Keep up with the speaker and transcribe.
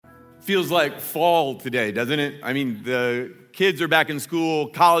feels like fall today, doesn't it? I mean, the kids are back in school,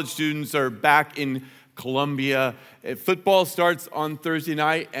 college students are back in Columbia. Football starts on Thursday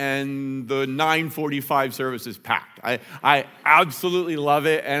night, and the 9:45 service is packed. I absolutely love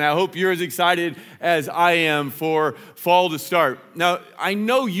it, and I hope you're as excited as I am for fall to start. Now, I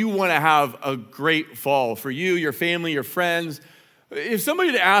know you want to have a great fall for you, your family, your friends. If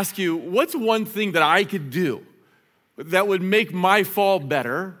somebody were to ask you, what's one thing that I could do that would make my fall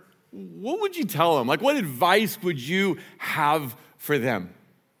better, what would you tell them? Like, what advice would you have for them?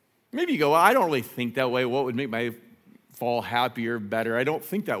 Maybe you go, well, I don't really think that way. What would make my fall happier, better? I don't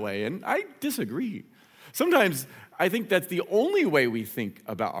think that way. And I disagree. Sometimes I think that's the only way we think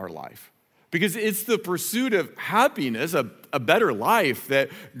about our life, because it's the pursuit of happiness, a better life, that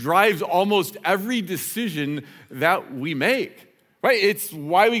drives almost every decision that we make, right? It's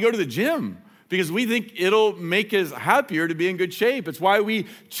why we go to the gym, because we think it'll make us happier to be in good shape. It's why we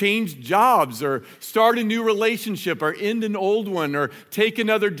change jobs or start a new relationship or end an old one or take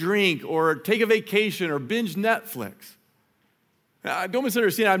another drink or take a vacation or binge Netflix. Now, don't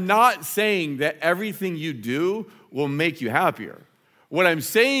misunderstand. I'm not saying that everything you do will make you happier. What I'm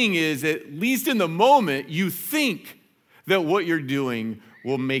saying is, at least in the moment, you think that what you're doing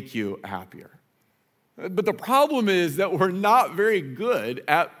will make you happier. But the problem is that we're not very good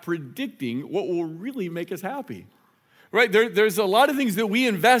at predicting what will really make us happy, right? There's a lot of things that we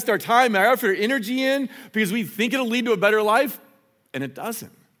invest our time, our effort, energy in because we think it'll lead to a better life, and it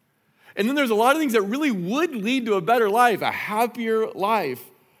doesn't. And then there's a lot of things that really would lead to a better life, a happier life,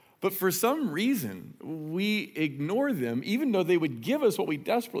 but for some reason, we ignore them even though they would give us what we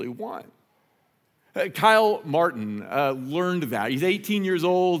desperately want. Kyle Martin learned that. He's 18 years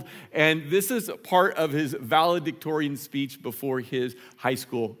old, and this is part of his valedictorian speech before his high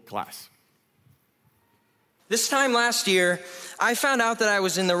school class. This time last year, I found out that I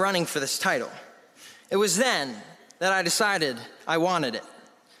was in the running for this title. It was then that I decided I wanted it.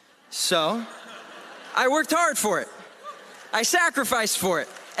 So, I worked hard for it. I sacrificed for it.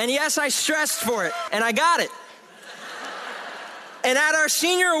 And yes, I stressed for it, and I got it. And at our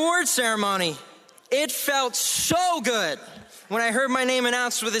senior awards ceremony, it felt so good when I heard my name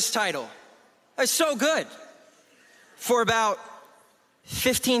announced with this title. It was so good. For about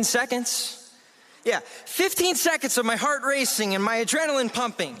 15 seconds. Yeah, 15 seconds of my heart racing and my adrenaline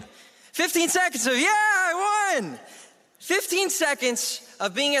pumping. 15 seconds of, yeah, I won. 15 seconds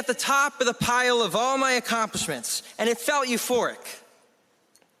of being at the top of the pile of all my accomplishments. And it felt euphoric.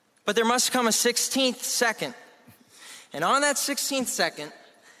 But there must come a 16th second. And on that 16th second,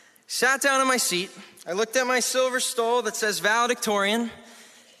 sat down in my seat, I looked at my silver stole that says valedictorian,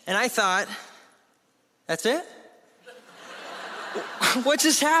 and I thought, that's it? What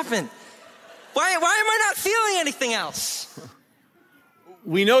just happened? Why am I not feeling anything else?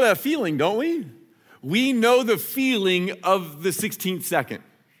 We know that feeling, don't we? We know the feeling of the 16th second.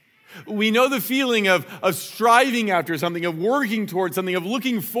 We know the feeling of striving after something, of working towards something, of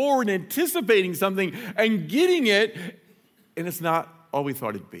looking forward, anticipating something, and getting it, and it's not all we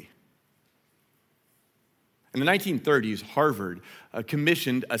thought it'd be. In the 1930s, Harvard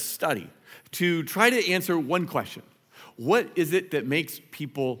commissioned a study to try to answer one question. What is it that makes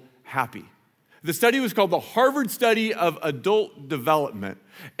people happy? The study was called the Harvard Study of Adult Development,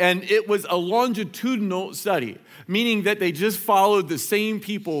 and it was a longitudinal study, meaning that they just followed the same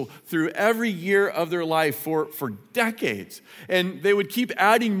people through every year of their life for decades. And they would keep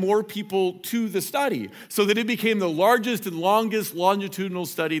adding more people to the study so that it became the largest and longest longitudinal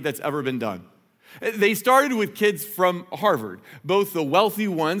study that's ever been done. They started with kids from Harvard, both the wealthy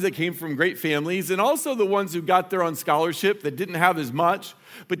ones that came from great families and also the ones who got there on scholarship that didn't have as much.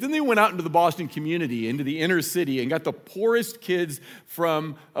 But then they went out into the Boston community, into the inner city, and got the poorest kids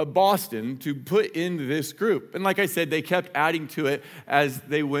from Boston to put in this group. And like I said, they kept adding to it as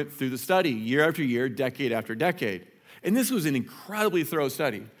they went through the study, year after year, decade after decade. And this was an incredibly thorough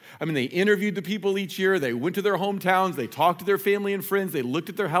study. I mean, they interviewed the people each year. They went to their hometowns. They talked to their family and friends. They looked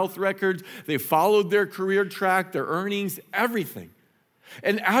at their health records. They followed their career track, their earnings, everything.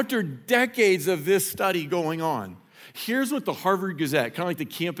 And after decades of this study going on, here's what the Harvard Gazette, kind of like the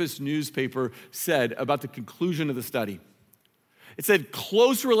campus newspaper, said about the conclusion of the study. It said,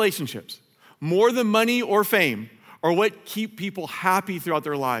 close relationships, more than money or fame, are what keep people happy throughout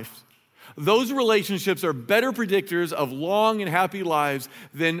their lives. Those relationships are better predictors of long and happy lives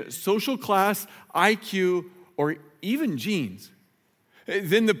than social class, IQ, or even genes.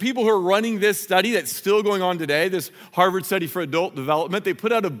 Then the people who are running this study that's still going on today, this Harvard Study for Adult Development, they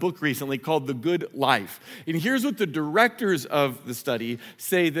put out a book recently called The Good Life. And here's what the directors of the study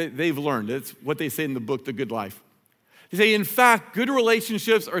say that they've learned. It's what they say in the book, The Good Life. They say, in fact, good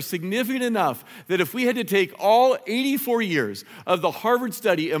relationships are significant enough that if we had to take all 84 years of the Harvard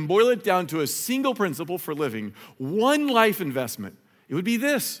study and boil it down to a single principle for living, one life investment, it would be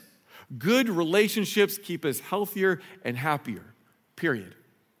this: good relationships keep us healthier and happier, period.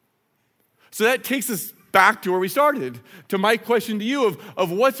 So that takes us back to where we started, to my question to you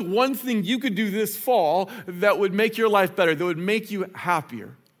of what's one thing you could do this fall that would make your life better, that would make you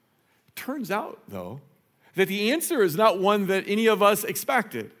happier. Turns out, though, that the answer is not one that any of us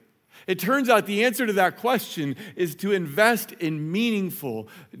expected. It turns out the answer to that question is to invest in meaningful,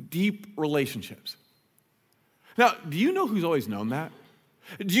 deep relationships. Now, do you know who's always known that?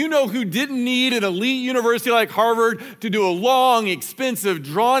 Do you know who didn't need an elite university like Harvard to do a long, expensive,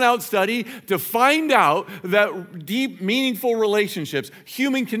 drawn-out study to find out that deep, meaningful relationships,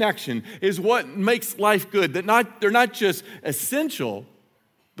 human connection, is what makes life good, that they're not just essential,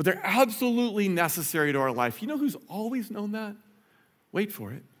 but they're absolutely necessary to our life? You know who's always known that? Wait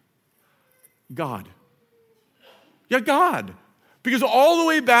for it. God. Yeah, God. Because all the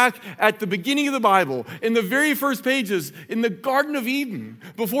way back at the beginning of the Bible, in the very first pages, in the Garden of Eden,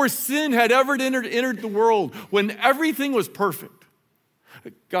 before sin had ever entered the world, when everything was perfect,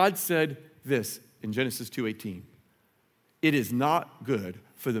 God said this in Genesis 2:18, "It is not good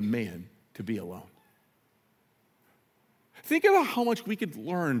for the man to be alone." Think about how much we could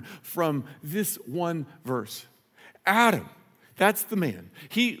learn from this one verse. Adam, that's the man.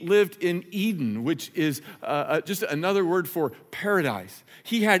 He lived in Eden, which is just another word for paradise.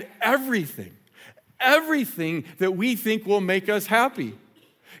 He had everything that we think will make us happy.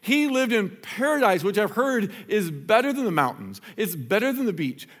 He lived in paradise, which I've heard is better than the mountains. It's better than the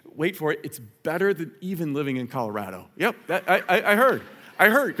beach. Wait for it, it's better than even living in Colorado. Yep, I heard.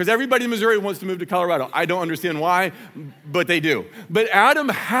 Because everybody in Missouri wants to move to Colorado. I don't understand why, but they do. But Adam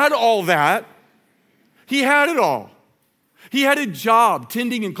had all that. He had it all. He had a job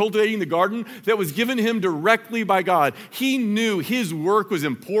tending and cultivating the garden that was given him directly by God. He knew his work was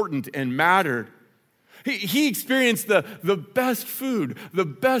important and mattered. He experienced the best food, the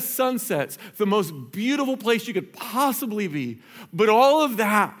best sunsets, the most beautiful place you could possibly be. But all of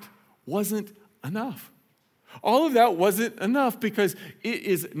that wasn't enough. All of that wasn't enough because it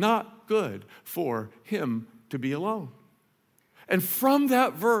is not good for him to be alone. And from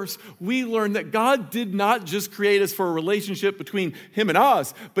that verse, we learn that God did not just create us for a relationship between him and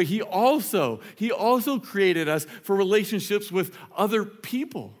us, but he also created us for relationships with other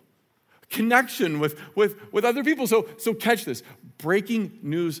people. Connection with other people. So catch this. Breaking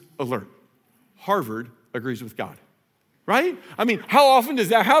news alert. Harvard agrees with God. Right? I mean, how often does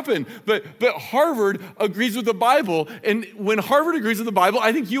that happen? But Harvard agrees with the Bible, and when Harvard agrees with the Bible,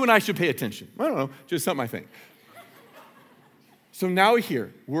 I think you and I should pay attention. I don't know, just something I think. So now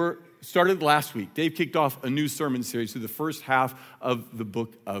here, we're started last week. Dave kicked off a new sermon series through the first half of the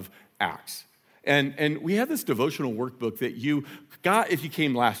book of Acts. And we have this devotional workbook that you got if you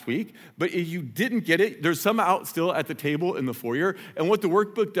came last week, but if you didn't get it, there's some out still at the table in the foyer. And what the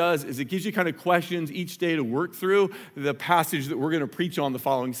workbook does is it gives you kind of questions each day to work through the passage that we're going to preach on the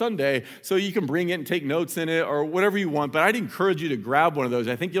following Sunday, so you can bring it and take notes in it or whatever you want. But I'd encourage you to grab one of those.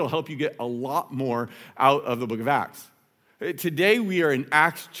 I think it'll help you get a lot more out of the book of Acts. Today we are in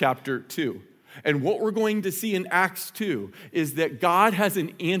Acts chapter 2. And what we're going to see in Acts 2 is that God has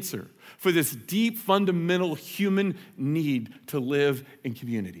an answer for this deep, fundamental human need to live in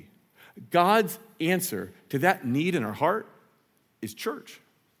community. God's answer to that need in our heart is church.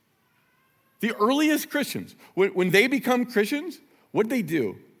 The earliest Christians, when they become Christians, what did they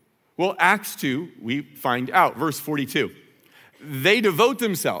do? Well, Acts 2, we find out, verse 42. They devote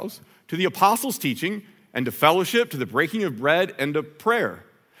themselves to the apostles' teaching and to fellowship, to the breaking of bread, and to prayer.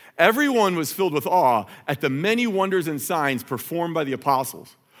 Everyone was filled with awe at the many wonders and signs performed by the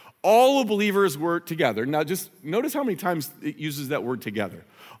apostles. All the believers were together. Now just notice how many times it uses that word together.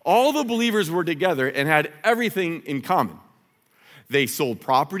 All the believers were together and had everything in common. They sold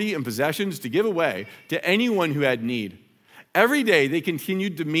property and possessions to give away to anyone who had need. Every day they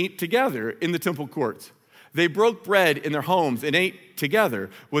continued to meet together in the temple courts. They broke bread in their homes and ate together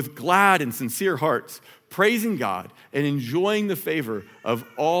with glad and sincere hearts, praising God and enjoying the favor of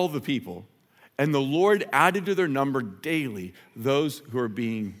all the people. And the Lord added to their number daily those who are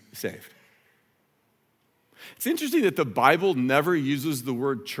being saved. It's interesting that the Bible never uses the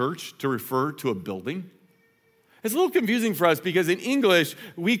word church to refer to a building. It's a little confusing for us because in English,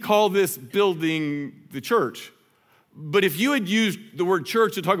 we call this building the church. But if you had used the word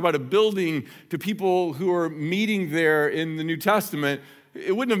church to talk about a building to people who are meeting there in the New Testament,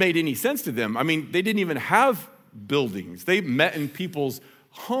 it wouldn't have made any sense to them. I mean, they didn't even have buildings. They met in people's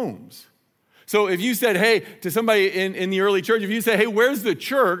homes. So if you said, hey, to somebody in the early church, if you said, hey, where's the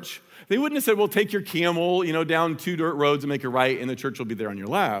church? They wouldn't have said, well, take your camel, down 2 dirt roads and make a right, and the church will be there on your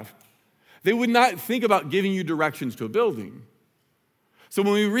left. They would not think about giving you directions to a building. So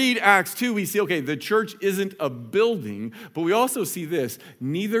when we read Acts 2, we see, okay, the church isn't a building, but we also see this: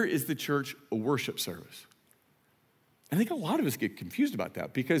 neither is the church a worship service. I think a lot of us get confused about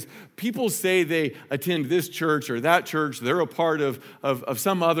that because people say they attend this church or that church, they're a part of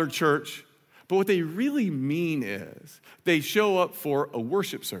some other church, but what they really mean is they show up for a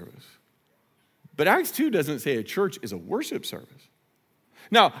worship service. But Acts 2 doesn't say a church is a worship service.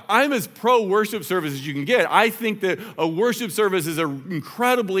 Now, I'm as pro-worship service as you can get. I think that a worship service is an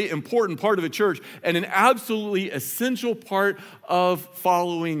incredibly important part of a church and an absolutely essential part of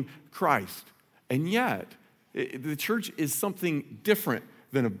following Christ. And yet, the church is something different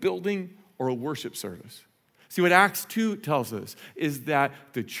than a building or a worship service. See, what Acts 2 tells us is that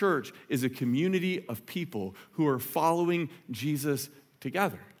the church is a community of people who are following Jesus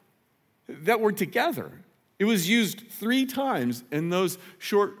together. That word together, it was used 3 times in those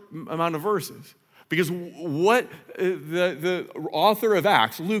short amount of verses. Because what the author of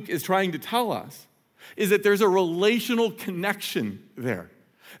Acts, Luke, is trying to tell us is that there's a relational connection there.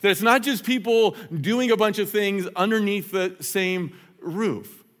 That it's not just people doing a bunch of things underneath the same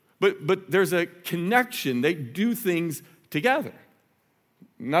roof, but there's a connection. They do things together.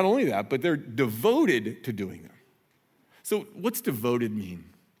 Not only that, but they're devoted to doing them. So what's devoted mean?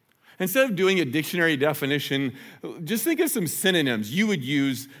 Instead of doing a dictionary definition, just think of some synonyms you would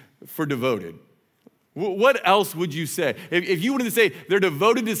use for devoted. What else would you say? If you wanted to say they're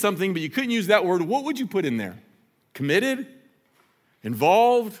devoted to something, but you couldn't use that word, what would you put in there? Committed?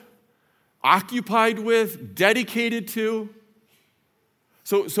 Involved? Occupied with? Dedicated to?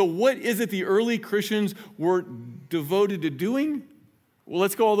 So what is it the early Christians were devoted to doing? Well,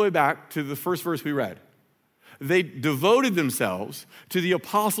 let's go all the way back to the first verse we read. They devoted themselves to the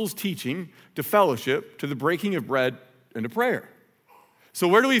apostles' teaching, to fellowship, to the breaking of bread, and to prayer. So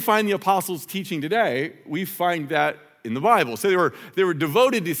where do we find the apostles' teaching today? We find that in the Bible. So they were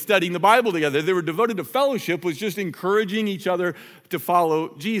devoted to studying the Bible together. They were devoted to fellowship, was just encouraging each other to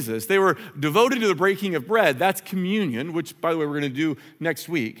follow Jesus. They were devoted to the breaking of bread. That's communion, which, by the way, we're going to do next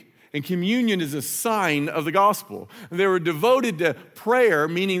week. And communion is a sign of the gospel. They were devoted to prayer,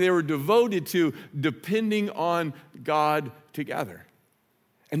 meaning they were devoted to depending on God together.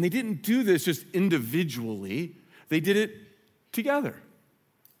 And they didn't do this just individually. They did it together.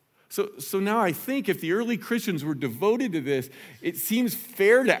 So now I think if the early Christians were devoted to this, it seems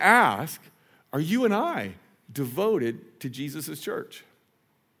fair to ask, are you and I devoted to Jesus' church?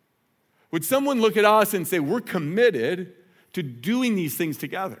 Would someone look at us and say, we're committed to doing these things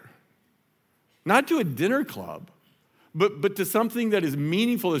together? Not to a dinner club, but to something that is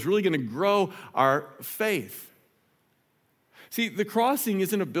meaningful, is really going to grow our faith. See, the Crossing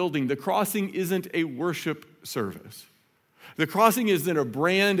isn't a building. The Crossing isn't a worship service. The Crossing isn't a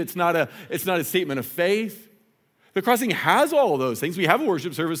brand. It's not a statement of faith. The Crossing has all of those things. We have a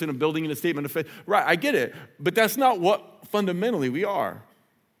worship service and a building and a statement of faith. Right, I get it. But that's not what fundamentally we are.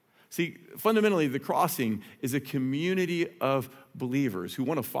 See, fundamentally, the Crossing is a community of believers who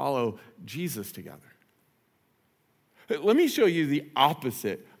want to follow Jesus together. Let me show you the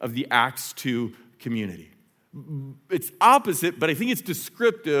opposite of the Acts 2 community. It's opposite, but I think it's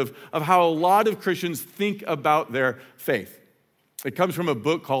descriptive of how a lot of Christians think about their faith. It comes from a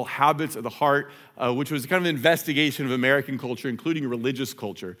book called Habits of the Heart, which was kind of an investigation of American culture, including religious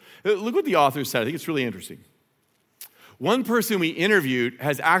culture. Look what the author said. I think it's really interesting. One person we interviewed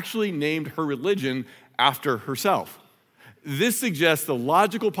has actually named her religion after herself. This suggests the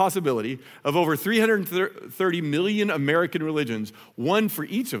logical possibility of over 330 million American religions, one for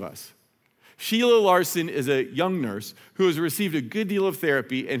each of us. Sheila Larson is a young nurse who has received a good deal of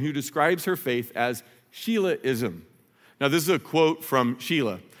therapy and who describes her faith as Sheilaism. Now, this is a quote from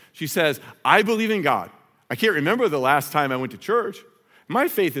Sheila. She says, I believe in God. I can't remember the last time I went to church. My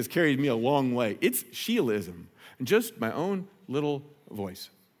faith has carried me a long way. It's Sheilaism, and just my own little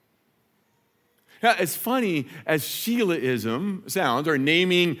voice. Now, as funny as Sheilaism sounds, or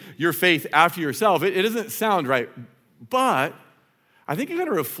naming your faith after yourself, it doesn't sound right. But I think it kind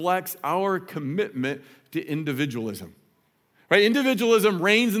of reflects our commitment to individualism. Right? Individualism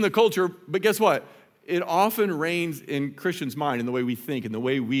reigns in the culture, but guess what? It often reigns in Christians' mind in the way we think and the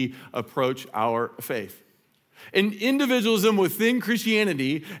way we approach our faith. And individualism within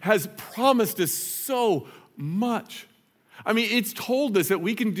Christianity has promised us so much. I mean, it's told us that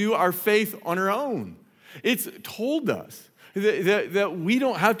we can do our faith on our own. It's told us that we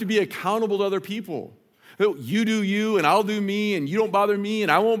don't have to be accountable to other people. You do you, and I'll do me, and you don't bother me,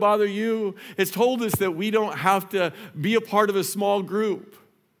 and I won't bother you. It's told us that we don't have to be a part of a small group.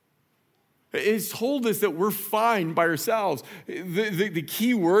 It's told us that we're fine by ourselves. The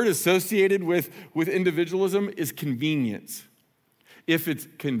key word associated with individualism is convenience. If it's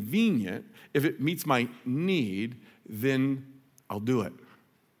convenient, if it meets my need, then I'll do it.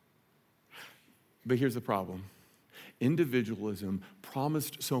 But here's the problem. Individualism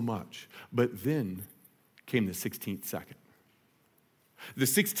promised so much, but then came the 16th second. The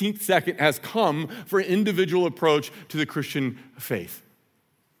 16th second has come for an individual approach to the Christian faith.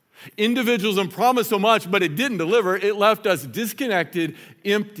 Individualism promised so much, but it didn't deliver. It left us disconnected,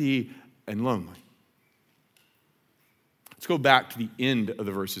 empty, and lonely. Let's go back to the end of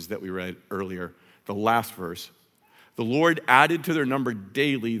the verses that we read earlier, the last verse. The Lord added to their number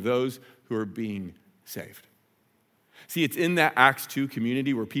daily those who are being saved. See, it's in that Acts 2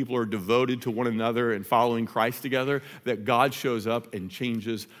 community where people are devoted to one another and following Christ together that God shows up and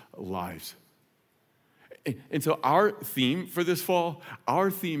changes lives. And so our theme for this fall,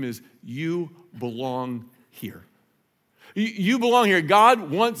 our theme is you belong here. You belong here. God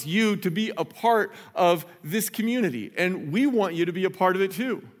wants you to be a part of this community, and we want you to be a part of it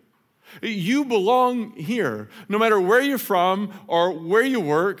too. You belong here. No matter where you're from or where you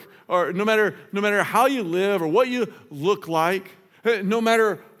work, or no matter how you live or what you look like, no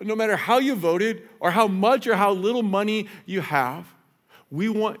matter how you voted or how much or how little money you have, we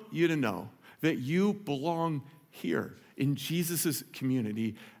want you to know that you belong here in Jesus'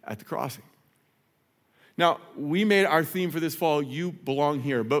 community at the Crossing. Now, we made our theme for this fall, you belong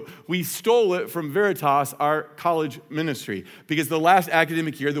here, but we stole it from Veritas, our college ministry, because the last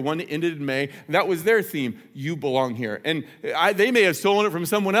academic year, the one that ended in May, that was their theme, you belong here. And they may have stolen it from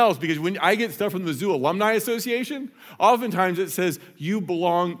someone else, because when I get stuff from the Zoo Alumni Association, oftentimes it says, you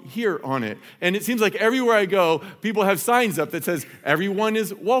belong here on it. And it seems like everywhere I go, people have signs up that says, everyone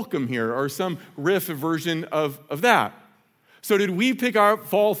is welcome here, or some riff version of that. So did we pick our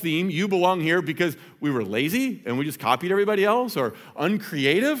fall theme, you belong here, because we were lazy and we just copied everybody else, or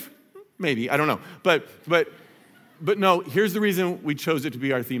uncreative? Maybe, I don't know. But no, here's the reason we chose it to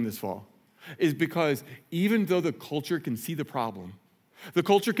be our theme this fall, is because even though the culture can see the problem, the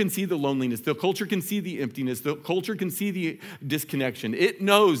culture can see the loneliness, the culture can see the emptiness, the culture can see the disconnection. It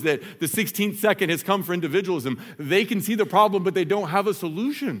knows that the 16th second has come for individualism. They can see the problem, but they don't have a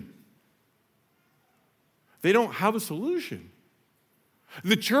solution. They don't have a solution.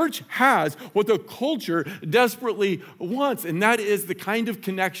 The church has what the culture desperately wants, and that is the kind of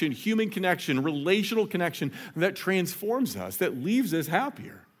connection, human connection, relational connection that transforms us, that leaves us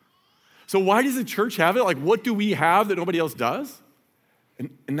happier. So why does the church have it? Like, what do we have that nobody else does?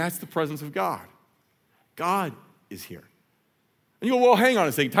 And that's the presence of God. God is here. And you go, well, hang on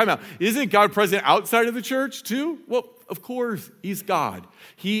a second, time out. Isn't God present outside of the church too? Well, of course, he's God.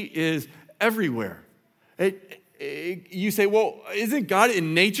 He is everywhere. You say, well, isn't God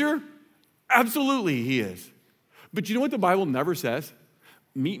in nature? Absolutely, he is. But you know what the Bible never says?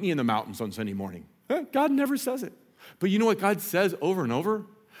 Meet me in the mountains on Sunday morning. God never says it. But you know what God says over and over?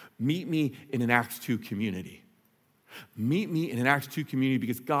 Meet me in an Acts 2 community. Meet me in an Acts 2 community,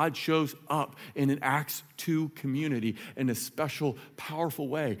 because God shows up in an Acts 2 community in a special, powerful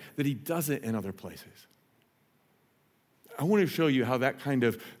way that he doesn't in other places. I want to show you how that kind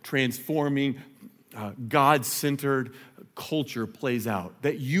of transforming, God-centered culture plays out.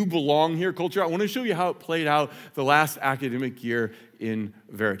 That you belong here culture. I want to show you how it played out the last academic year in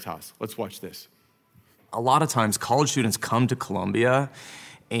Veritas. Let's watch this. A lot of times college students come to Columbia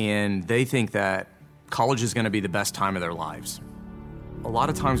and they think that college is going to be the best time of their lives. A lot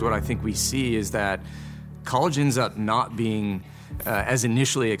of times what I think we see is that college ends up not being as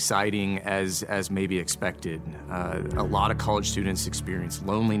initially exciting as maybe expected. A lot of college students experience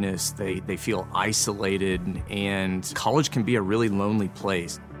loneliness, they feel isolated, and college can be a really lonely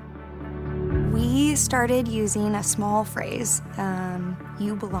place. We started using a small phrase,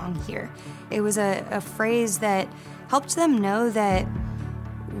 you belong here. It was a phrase that helped them know that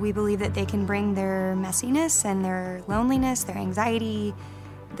we believe that they can bring their messiness and their loneliness, their anxiety,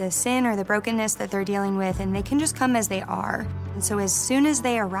 the sin or the brokenness that they're dealing with, and they can just come as they are. And so as soon as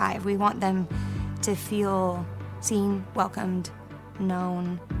they arrive, we want them to feel seen, welcomed,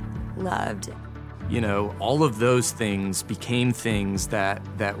 known, loved. You know, all of those things became things that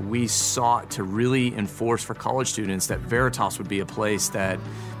we sought to really enforce for college students, that Veritas would be a place that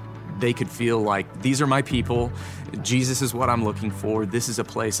they could feel like, these are my people, Jesus is what I'm looking for, this is a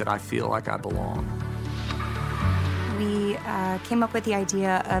place that I feel like I belong. We came up with the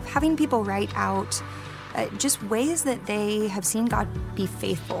idea of having people write out just ways that they have seen God be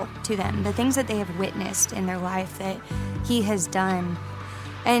faithful to them, the things that they have witnessed in their life that he has done.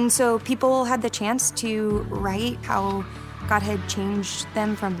 And so people had the chance to write how God had changed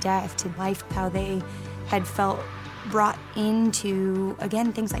them from death to life, how they had felt brought into,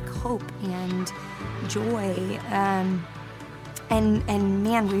 again, things like hope and joy. And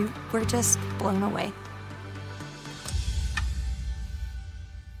man, we were just blown away.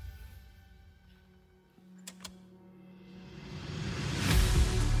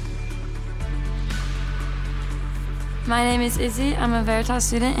 My name is Izzy. I'm a Veritas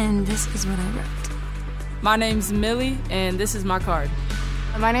student, and this is what I wrote. My name's Millie, and this is my card.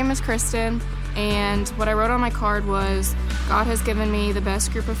 My name is Kristen, and what I wrote on my card was, God has given me the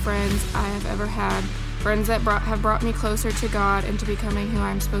best group of friends I have ever had, friends that have brought me closer to God and to becoming who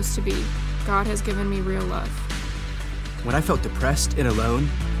I'm supposed to be. God has given me real love. When I felt depressed and alone,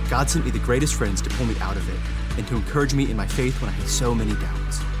 God sent me the greatest friends to pull me out of it and to encourage me in my faith when I had so many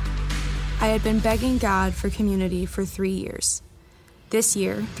doubts. I had been begging God for community for 3 years. This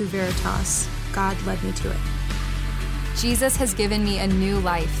year, through Veritas, God led me to it. Jesus has given me a new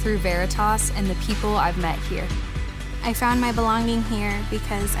life through Veritas and the people I've met here. I found my belonging here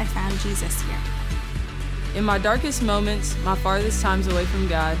because I found Jesus here. In my darkest moments, my farthest times away from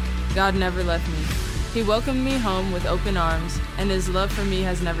God, God never left me. He welcomed me home with open arms, and his love for me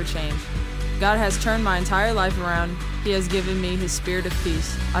has never changed. God has turned my entire life around. He has given me his spirit of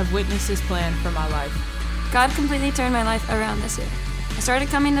peace. I've witnessed his plan for my life. God completely turned my life around this year. I started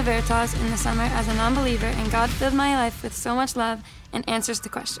coming to Veritas in the summer as a non-believer, and God filled my life with so much love and answers to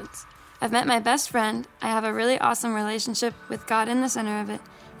questions. I've met my best friend. I have a really awesome relationship with God in the center of it,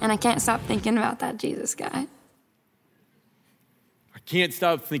 and I can't stop thinking about that Jesus guy. I can't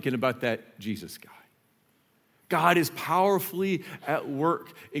stop thinking about that Jesus guy. God is powerfully at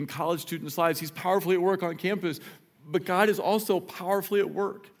work in college students' lives. He's powerfully at work on campus, but God is also powerfully at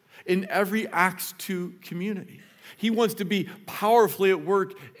work in every Acts 2 community. He wants to be powerfully at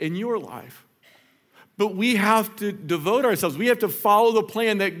work in your life. But we have to devote ourselves. We have to follow the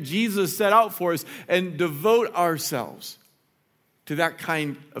plan that Jesus set out for us and devote ourselves to that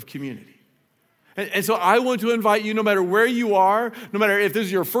kind of community. And so I want to invite you, no matter where you are, no matter if this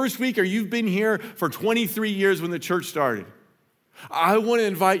is your first week or you've been here for 23 years when the church started, I want to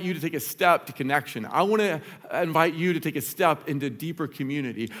invite you to take a step to connection. I want to invite you to take a step into deeper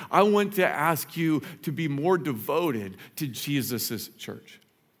community. I want to ask you to be more devoted to Jesus' church.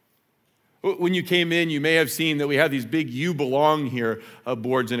 When you came in, you may have seen that we have these big "You Belong Here"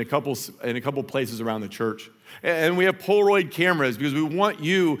 boards in a couple places around the church. And we have Polaroid cameras because we want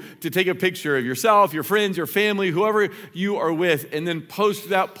you to take a picture of yourself, your friends, your family, whoever you are with, and then post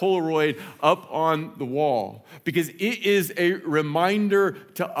that Polaroid up on the wall. Because it is a reminder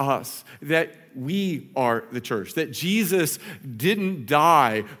to us that we are the church, that Jesus didn't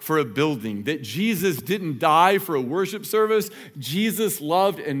die for a building, that Jesus didn't die for a worship service. Jesus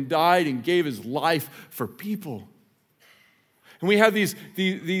loved and died and gave his life for people. And we have these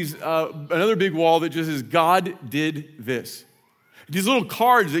another big wall that just says, God did this. These little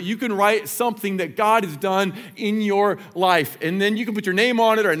cards that you can write something that God has done in your life. And then you can put your name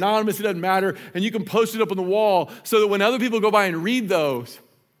on it or anonymous, it doesn't matter. And you can post it up on the wall so that when other people go by and read those,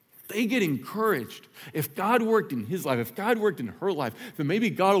 they get encouraged. If God worked in his life, if God worked in her life, then maybe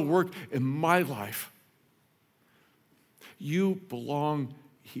God will work in my life. You belong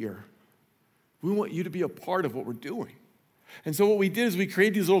here. We want you to be a part of what we're doing. And so what we did is we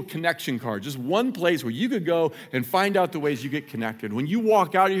created these little connection cards, just one place where you could go and find out the ways you get connected. When you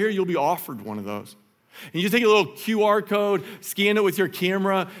walk out of here, you'll be offered one of those. And you just take a little QR code, scan it with your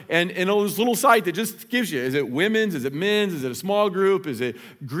camera, and this little site that just gives you, is it women's, is it men's, is it a small group, is it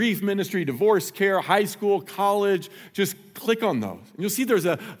grief ministry, divorce care, high school, college? Just click on those. And you'll see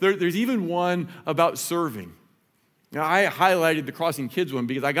there's even one about serving. Now, I highlighted the Crossing Kids one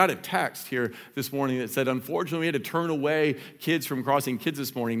because I got a text here this morning that said, unfortunately, we had to turn away kids from Crossing Kids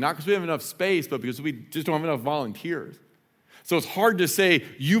this morning, not because we have enough space, but because we just don't have enough volunteers. So it's hard to say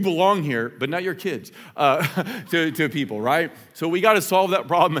you belong here, but not your kids, to people, right? So we got to solve that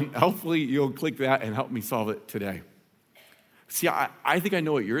problem, and hopefully you'll click that and help me solve it today. See, I think I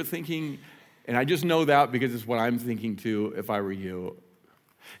know what you're thinking, and I just know that because it's what I'm thinking too if I were you.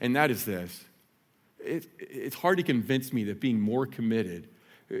 And that is this. It's hard to convince me that being more committed,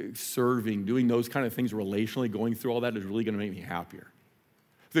 serving, doing those kind of things relationally, going through all that is really going to make me happier.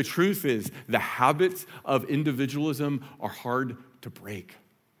 The truth is, the habits of individualism are hard to break.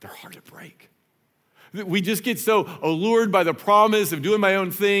 They're hard to break. We just get so allured by the promise of doing my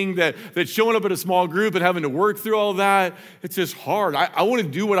own thing that showing up at a small group and having to work through all that, it's just hard. I want to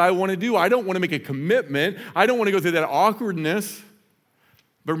do what I want to do. I don't want to make a commitment. I don't want to go through that awkwardness.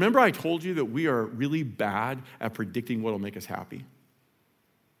 But remember I told you that we are really bad at predicting what will make us happy?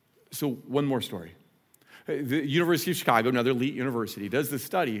 So one more story. The University of Chicago, another elite university, does this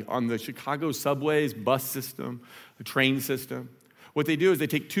study on the Chicago subways, bus system, the train system. What they do is they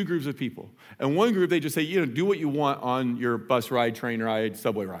take two groups of people. And one group, they just say, do what you want on your bus ride, train ride,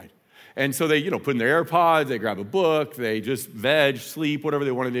 subway ride. And so they, put in their AirPods, they grab a book, they just veg, sleep, whatever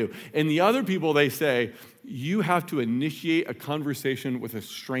they want to do. And the other people, they say, you have to initiate a conversation with a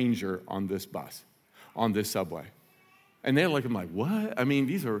stranger on this bus, on this subway. And they're like, I'm like, what? I mean,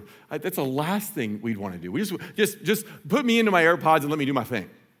 that's the last thing we'd want to do. We just put me into my AirPods and let me do my thing.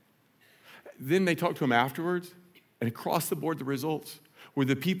 Then they talk to him afterwards, and across the board, the results were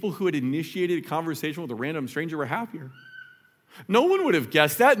the people who had initiated a conversation with a random stranger were happier. No one would have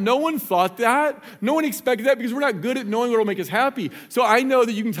guessed that. No one thought that. No one expected that because we're not good at knowing what will make us happy. So I know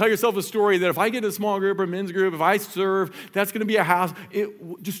that you can tell yourself a story that if I get a small group or a men's group, if I serve, that's going to be a house.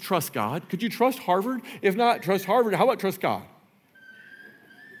 Just trust God. Could you trust Harvard? If not, trust Harvard. How about trust God?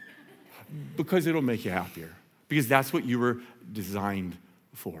 Because it'll make you happier. Because that's what you were designed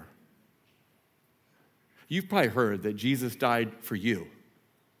for. You've probably heard that Jesus died for you.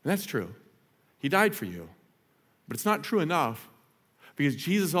 And that's true. He died for you. But it's not true enough because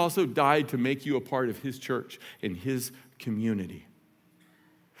Jesus also died to make you a part of his church and his community.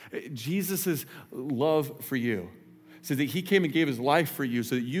 Jesus' love for you says that he came and gave his life for you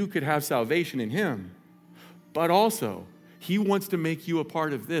so that you could have salvation in him. But also, he wants to make you a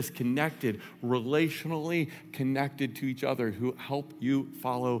part of this, connected, relationally connected to each other who help you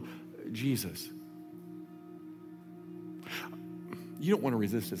follow Jesus. You don't want to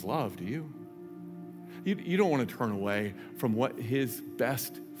resist his love, do you? You don't want to turn away from what his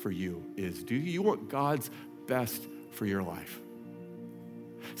best for you is, do you? You want God's best for your life.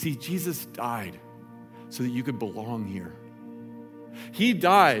 See, Jesus died so that you could belong here. He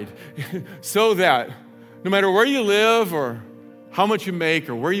died so that no matter where you live or how much you make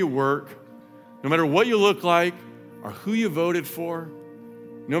or where you work, no matter what you look like or who you voted for,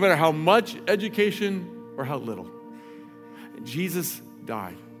 no matter how much education or how little, Jesus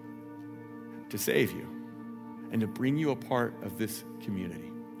died to save you and to bring you a part of this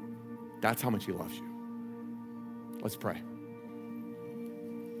community. That's how much he loves you. Let's pray.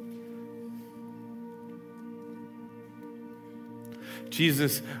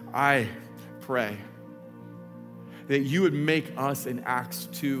 Jesus, I pray that you would make us an Acts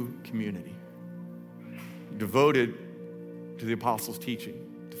 2 community, devoted to the apostles'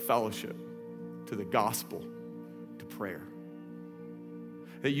 teaching, to fellowship, to the gospel, to prayer.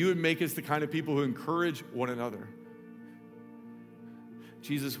 That you would make us the kind of people who encourage one another.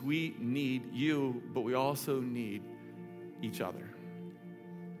 Jesus, we need you, but we also need each other.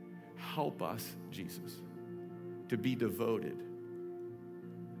 Help us, Jesus, to be devoted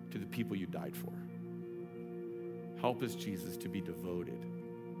to the people you died for. Help us, Jesus, to be devoted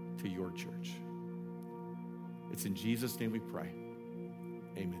to your church. It's in Jesus' name we pray.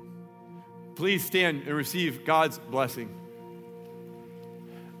 Amen. Please stand and receive God's blessing.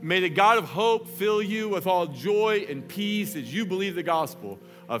 May the God of hope fill you with all joy and peace as you believe the gospel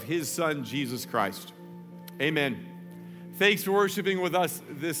of his Son, Jesus Christ. Amen. Thanks for worshiping with us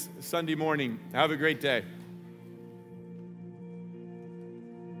this Sunday morning. Have a great day.